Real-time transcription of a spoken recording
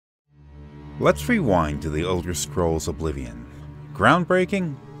Let's rewind to the Elder Scrolls Oblivion.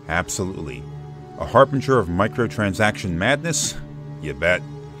 Groundbreaking? Absolutely. A harbinger of microtransaction madness? You bet.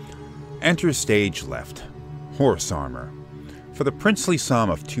 Enter stage left. Horse armor. For the princely sum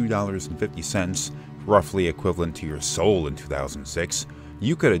of $2.50, roughly equivalent to your soul in 2006,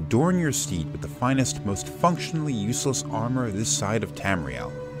 you could adorn your steed with the finest, most functionally useless armor this side of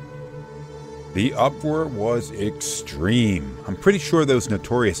Tamriel. The uproar was extreme. I'm pretty sure those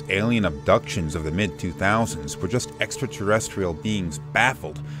notorious alien abductions of the mid-2000s were just extraterrestrial beings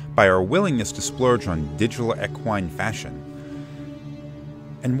baffled by our willingness to splurge on digital equine fashion.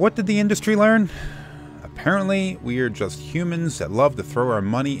 And what did the industry learn? Apparently, we are just humans that love to throw our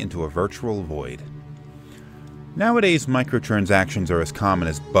money into a virtual void. Nowadays, microtransactions are as common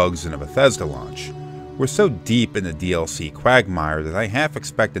as bugs in a Bethesda launch. We're so deep in the DLC quagmire that I half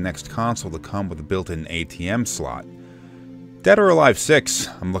expect the next console to come with a built-in ATM slot. Dead or Alive 6,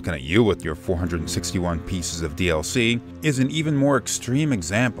 I'm looking at you with your 461 pieces of DLC, is an even more extreme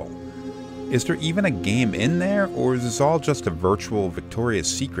example. Is there even a game in there, or is this all just a virtual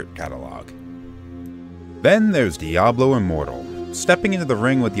Victoria's Secret catalog? Then there's Diablo Immortal, stepping into the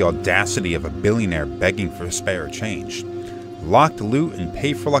ring with the audacity of a billionaire begging for spare change. Locked loot and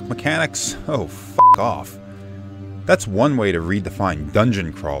pay-for-luck mechanics? Oh, f*** off. That's one way to redefine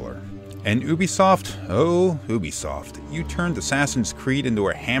Dungeon Crawler. And Ubisoft? Oh, Ubisoft. You turned Assassin's Creed into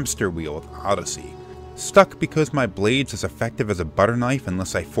a hamster wheel with Odyssey. Stuck because my blade's as effective as a butter knife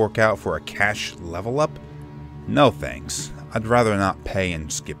unless I fork out for a cash level up? No thanks. I'd rather not pay and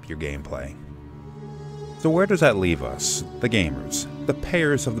skip your gameplay. So where does that leave us? The gamers. The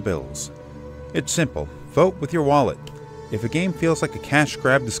payers of the bills. It's simple. Vote with your wallet. If a game feels like a cash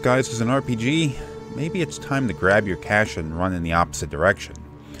grab disguised as an RPG, maybe it's time to grab your cash and run in the opposite direction.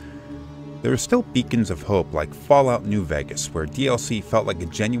 There are still beacons of hope like Fallout New Vegas, where DLC felt like a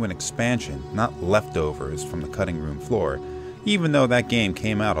genuine expansion, not leftovers from the cutting room floor, even though that game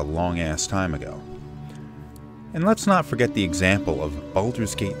came out a long-ass time ago. And let's not forget the example of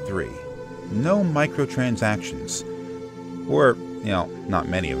Baldur's Gate 3. No microtransactions. Or, not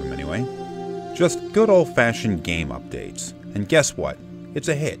many of them anyway. Just good old-fashioned game updates. And guess what? It's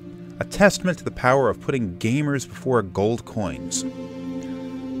a hit. A testament to the power of putting gamers before gold coins.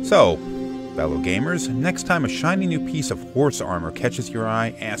 So, fellow gamers, next time a shiny new piece of horse armor catches your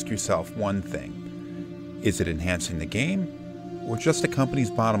eye, ask yourself one thing. Is it enhancing the game, or just the company's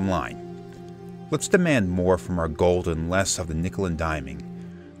bottom line? Let's demand more from our gold and less of the nickel and diming.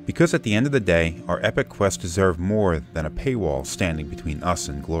 Because at the end of the day, our epic quests deserve more than a paywall standing between us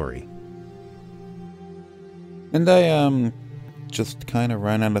and glory. And I, just kind of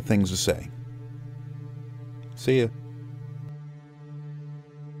ran out of things to say. See ya.